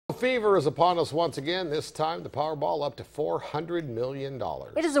Fever is upon us once again, this time the Powerball up to $400 million.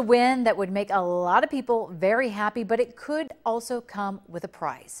 It is a win that would make a lot of people very happy, but it could also come with a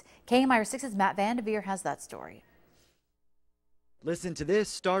price. KMIR-6's Matt Vanderveer has that story. Listen to this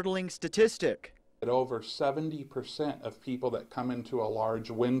startling statistic. That over 70% of people that come into a large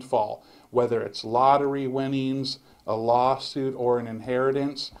windfall, whether it's lottery winnings, a lawsuit, or an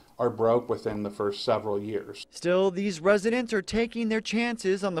inheritance, are broke within the first several years. Still, these residents are taking their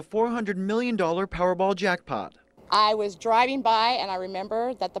chances on the $400 million Powerball jackpot. I was driving by and I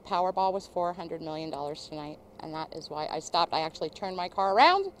remember that the Powerball was $400 million tonight, and that is why I stopped. I actually turned my car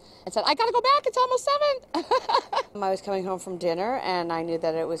around and said, I gotta go back, it's almost 7. I was coming home from dinner and I knew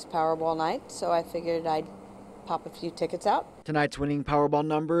that it was Powerball night, so I figured I'd pop a few tickets out. Tonight's winning Powerball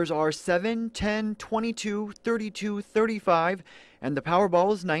numbers are 7, 10, 22, 32, 35, and the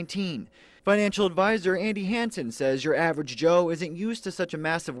Powerball is 19. Financial advisor Andy Hansen says your average Joe isn't used to such a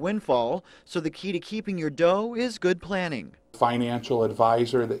massive windfall, so the key to keeping your dough is good planning. Financial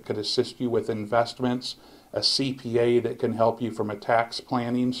advisor that could assist you with investments, a CPA that can help you from a tax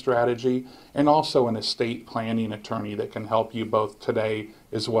planning strategy, and also an estate planning attorney that can help you both today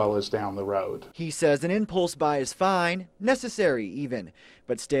as well as down the road. He says an impulse buy is fine, necessary even,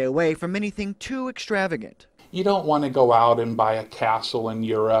 but stay away from anything too extravagant. You don't want to go out and buy a castle in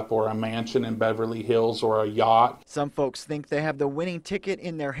Europe or a mansion in Beverly Hills or a yacht. Some folks think they have the winning ticket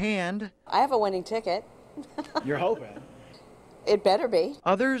in their hand. I have a winning ticket. You're hoping. It better be.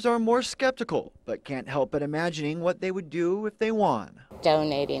 Others are more skeptical, but can't help but imagining what they would do if they won.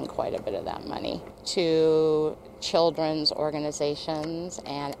 Donating quite a bit of that money to children's organizations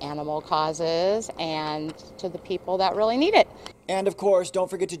and animal causes and to the people that really need it. And of course, don't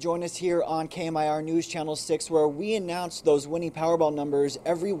forget to join us here on KMIR News Channel 6, where we announce those winning Powerball numbers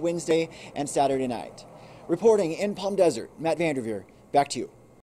every Wednesday and Saturday night. Reporting in Palm Desert, Matt Vanderveer, back to you.